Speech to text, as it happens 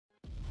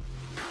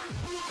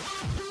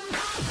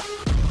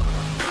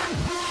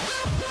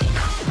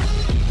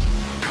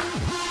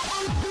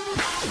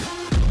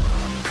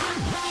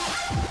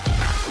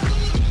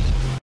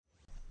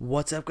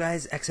What's up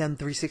guys,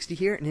 XM360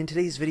 here, and in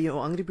today's video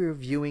I'm going to be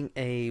reviewing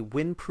a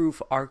windproof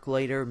arc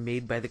lighter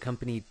made by the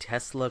company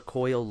Tesla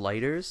Coil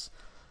Lighters.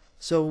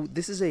 So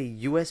this is a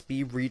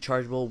USB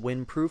rechargeable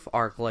windproof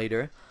arc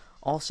lighter,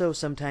 also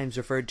sometimes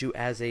referred to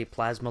as a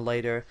plasma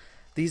lighter.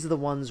 These are the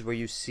ones where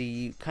you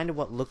see kind of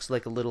what looks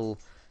like a little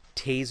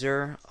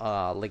taser,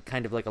 like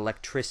kind of like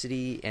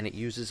electricity, and it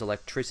uses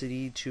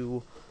electricity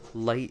to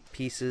light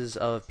pieces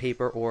of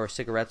paper or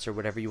cigarettes or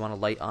whatever you want to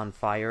light on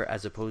fire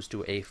as opposed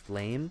to a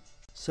flame.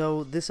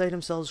 So this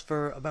item sells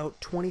for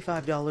about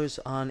 $25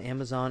 on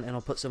Amazon, and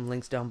I'll put some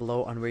links down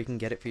below on where you can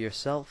get it for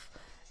yourself.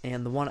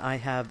 And the one I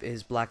have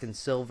is black and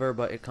silver,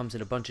 but it comes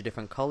in a bunch of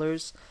different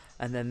colors.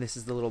 And then this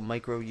is the little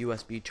micro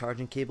USB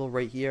charging cable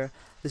right here.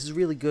 This is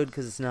really good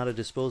because it's not a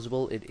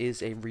disposable, it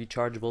is a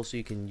rechargeable, so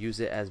you can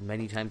use it as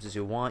many times as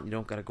you want. You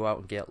don't gotta go out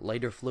and get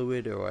lighter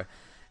fluid or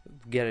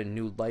get a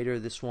new lighter.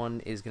 This one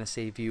is gonna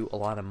save you a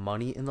lot of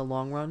money in the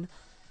long run.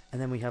 And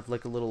then we have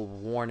like a little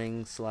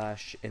warning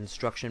slash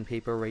instruction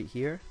paper right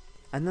here.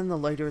 And then the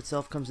lighter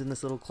itself comes in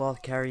this little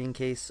cloth carrying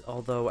case,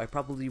 although I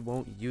probably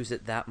won't use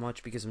it that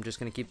much because I'm just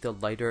going to keep the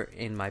lighter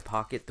in my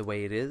pocket the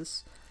way it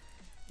is.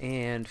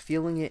 And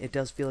feeling it, it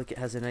does feel like it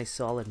has a nice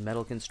solid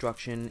metal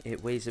construction.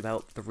 It weighs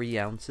about 3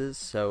 ounces,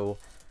 so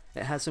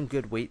it has some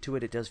good weight to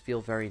it. It does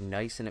feel very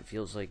nice and it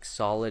feels like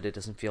solid. It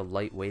doesn't feel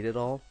lightweight at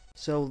all.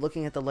 So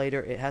looking at the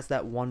lighter, it has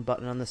that one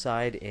button on the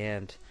side,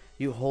 and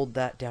you hold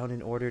that down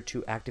in order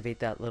to activate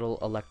that little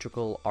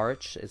electrical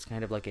arch. It's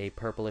kind of like a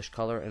purplish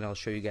color, and I'll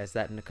show you guys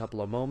that in a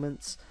couple of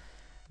moments.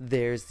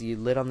 There's the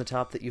lid on the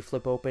top that you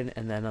flip open,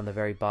 and then on the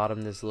very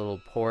bottom there's a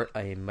little port,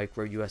 a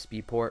micro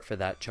USB port for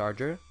that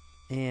charger.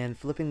 And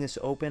flipping this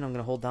open, I'm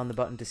going to hold down the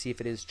button to see if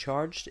it is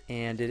charged,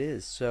 and it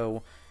is.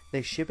 So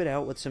they ship it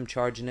out with some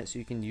charge in it so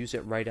you can use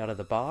it right out of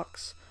the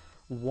box.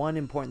 One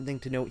important thing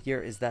to note here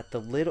is that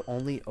the lid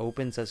only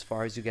opens as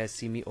far as you guys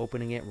see me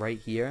opening it right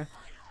here.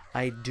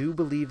 I do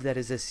believe that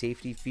is a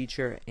safety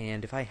feature,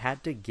 and if I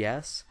had to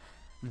guess,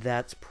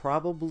 that's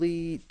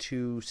probably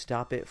to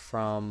stop it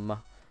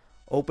from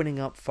opening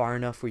up far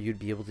enough where you'd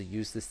be able to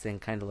use this thing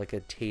kind of like a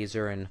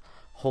taser and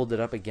hold it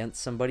up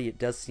against somebody. It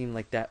does seem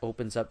like that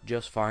opens up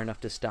just far enough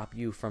to stop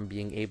you from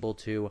being able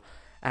to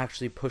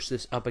actually push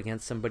this up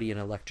against somebody and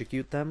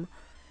electrocute them.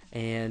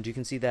 And you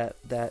can see that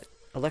that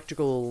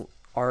electrical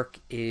arc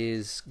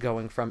is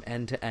going from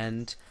end to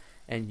end,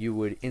 and you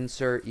would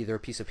insert either a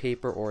piece of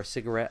paper or a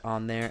cigarette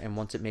on there, and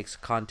once it makes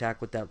contact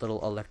with that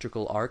little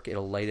electrical arc,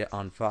 it'll light it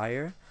on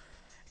fire.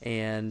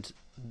 And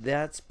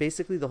that's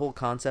basically the whole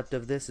concept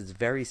of this. It's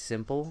very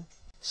simple.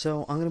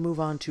 So I'm going to move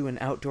on to an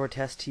outdoor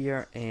test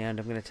here, and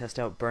I'm going to test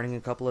out burning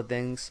a couple of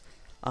things.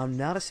 I'm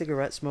not a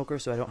cigarette smoker,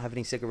 so I don't have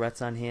any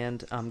cigarettes on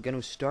hand. I'm going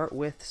to start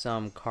with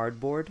some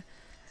cardboard,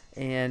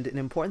 and an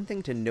important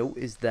thing to note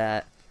is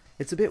that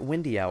it's a bit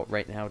windy out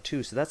right now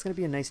too, so that's going to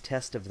be a nice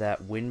test of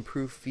that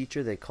windproof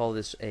feature. They call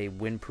this a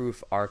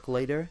windproof arc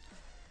lighter,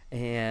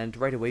 and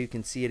right away you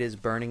can see it is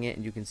burning it,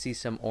 and you can see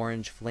some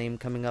orange flame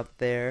coming up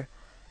there.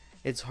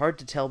 It's hard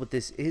to tell, but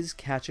this is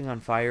catching on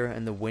fire,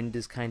 and the wind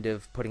is kind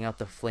of putting out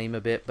the flame a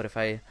bit, but if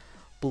I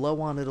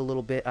blow on it a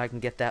little bit, I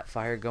can get that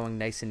fire going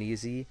nice and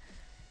easy.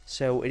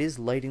 So it is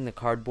lighting the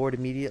cardboard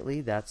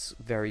immediately. That's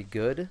very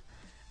good.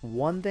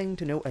 One thing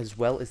to note as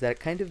well is that it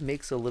kind of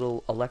makes a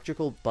little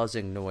electrical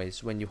buzzing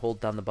noise when you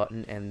hold down the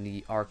button and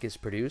the arc is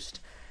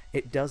produced.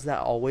 It does that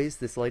always.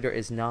 This lighter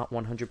is not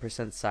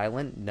 100%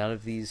 silent. None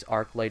of these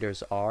arc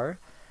lighters are.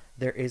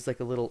 There is like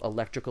a little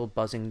electrical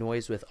buzzing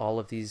noise with all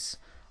of these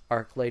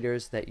arc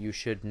lighters that you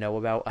should know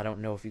about. I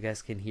don't know if you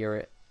guys can hear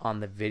it on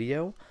the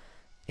video.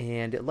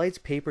 And it lights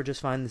paper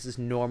just fine. This is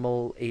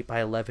normal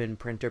 8x11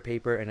 printer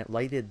paper, and it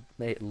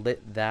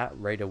lit that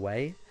right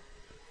away.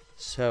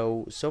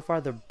 So far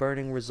the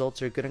burning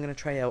results are good. I'm going to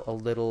try out a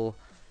little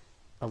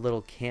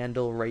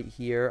candle right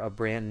here, a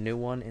brand new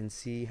one, and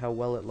see how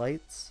well it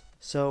lights.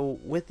 So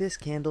with this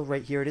candle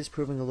right here, it is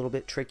proving a little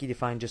bit tricky to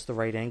find just the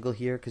right angle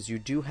here, because you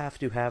do have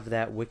to have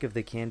that wick of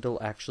the candle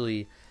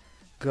actually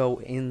go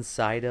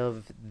inside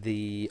of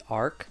the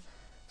arc.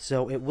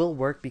 So it will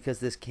work because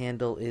this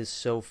candle is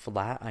so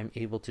flat, I'm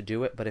able to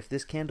do it. But if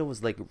this candle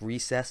was like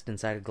recessed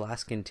inside a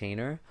glass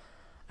container,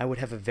 I would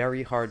have a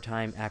very hard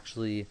time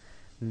actually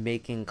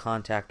making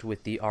contact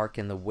with the arc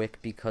and the wick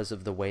because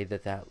of the way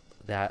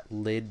that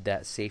lid,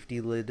 that safety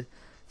lid,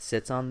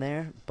 sits on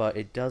there. But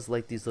it does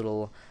light these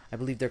little, I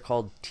believe they're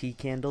called tea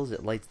candles.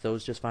 It lights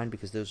those just fine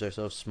because those are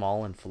so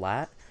small and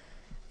flat,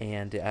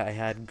 and I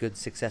had good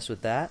success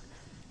with that.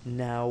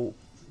 Now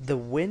the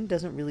wind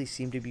doesn't really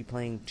seem to be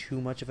playing too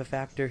much of a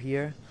factor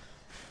here,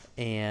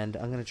 and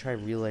I'm going to try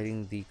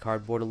relighting the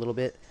cardboard a little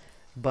bit.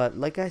 But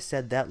like I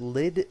said, that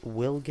lid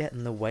will get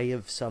in the way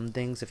of some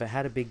things. If I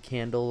had a big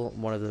candle,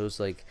 one of those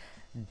like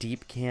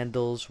deep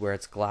candles where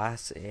it's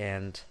glass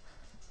and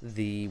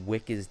the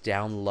wick is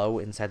down low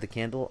inside the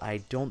candle,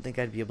 I don't think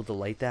I'd be able to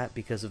light that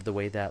because of the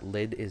way that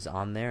lid is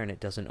on there and it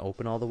doesn't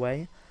open all the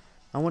way.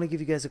 I want to give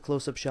you guys a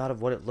close-up shot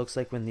of what it looks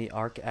like when the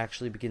arc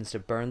actually begins to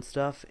burn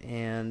stuff,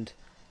 and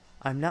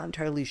I'm not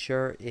entirely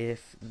sure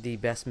if the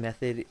best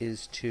method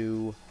is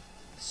to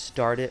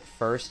start it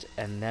first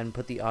and then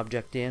put the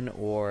object in,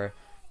 or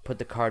put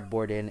the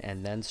cardboard in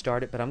and then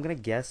start it, but I'm gonna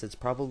guess it's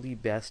probably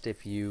best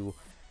if you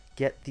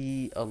get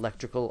the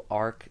electrical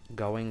arc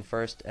going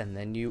first and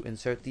then you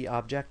insert the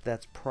object.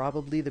 That's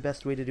probably the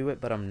best way to do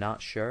it, but I'm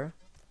not sure.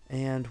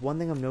 And one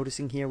thing I'm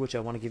noticing here, which I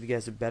want to give you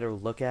guys a better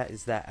look at,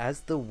 is that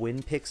as the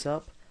wind picks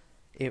up,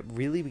 it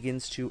really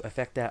begins to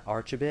affect that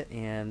arch a bit.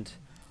 And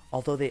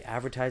although they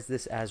advertise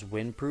this as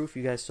windproof,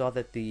 you guys saw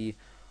that the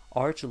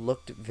arch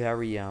looked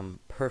very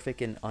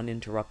perfect and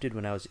uninterrupted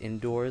when I was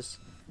indoors.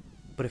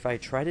 But if I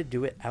try to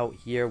do it out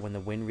here when the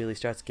wind really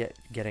starts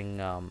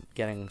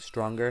getting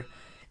stronger,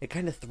 it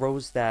kind of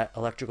throws that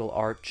electrical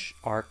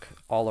arc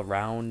all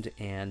around,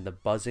 and the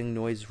buzzing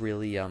noise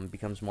really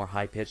becomes more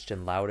high-pitched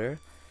and louder.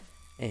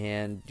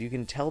 And you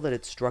can tell that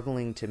it's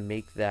struggling to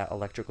make that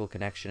electrical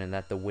connection, and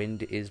that the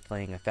wind is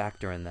playing a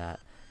factor in that.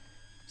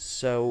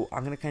 So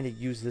I'm going to kind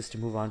of use this to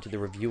move on to the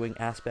reviewing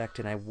aspect,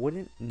 and I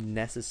wouldn't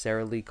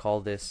necessarily call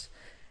this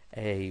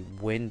a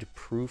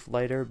wind-proof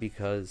lighter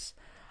because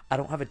I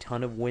don't have a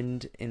ton of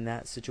wind in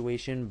that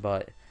situation,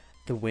 but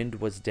the wind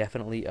was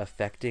definitely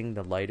affecting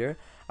the lighter.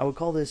 I would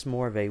call this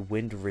more of a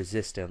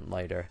wind-resistant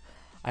lighter.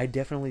 I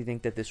definitely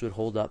think that this would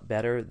hold up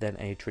better than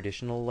a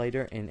traditional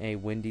lighter in a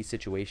windy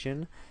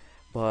situation,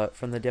 but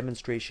from the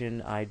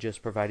demonstration I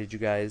just provided you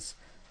guys,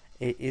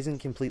 it isn't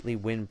completely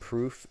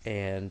windproof,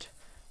 and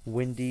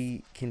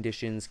windy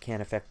conditions can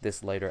affect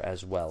this lighter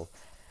as well.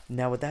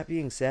 Now, with that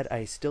being said,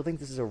 I still think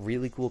this is a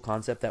really cool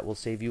concept that will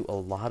save you a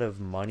lot of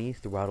money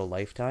throughout a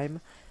lifetime,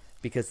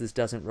 because this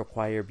doesn't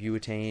require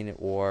butane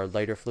or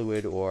lighter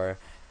fluid, or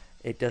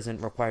it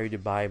doesn't require you to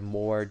buy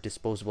more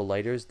disposable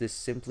lighters. This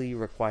simply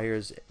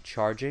requires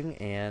charging,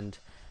 and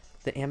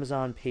the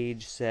Amazon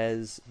page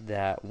says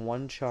that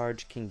one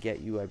charge can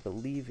get you, I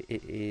believe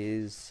it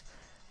is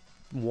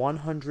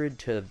 100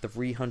 to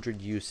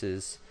 300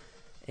 uses,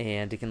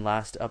 and it can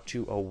last up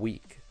to a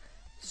week.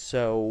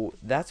 So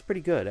that's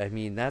pretty good. I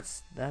mean,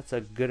 that's a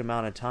good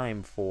amount of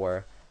time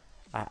for,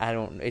 I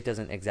don't, it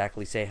doesn't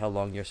exactly say how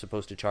long you're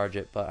supposed to charge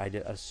it, but I'd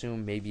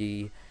assume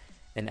maybe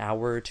an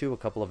hour or two, a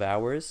couple of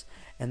hours.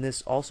 And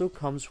this also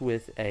comes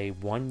with a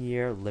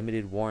 1-year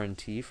limited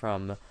warranty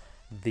from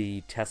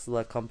the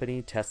Tesla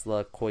company,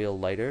 Tesla Coil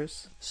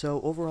Lighters. So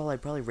overall,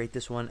 I'd probably rate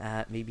this one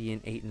at maybe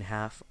an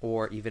 8.5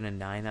 or even a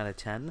 9 out of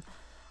 10.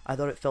 I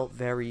thought it felt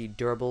very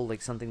durable,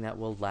 like something that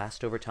will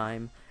last over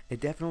time. It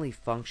definitely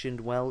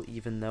functioned well,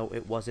 even though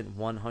it wasn't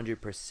 100%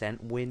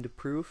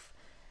 windproof.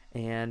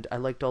 And I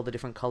liked all the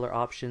different color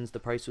options. The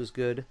price was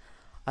good.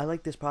 I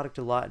like this product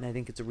a lot, and I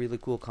think it's a really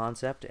cool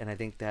concept, and I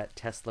think that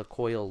Tesla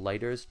Coil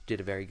Lighters did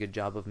a very good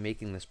job of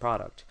making this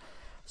product.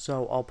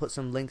 So I'll put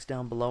some links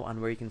down below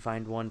on where you can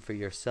find one for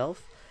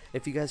yourself.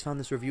 If you guys found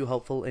this review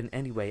helpful in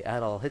any way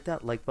at all, hit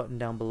that like button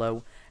down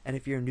below, and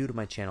if you're new to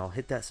my channel,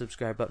 hit that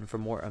subscribe button for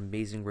more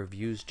amazing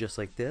reviews just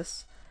like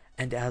this.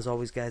 And as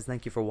always guys,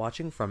 thank you for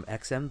watching from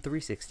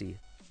XM360.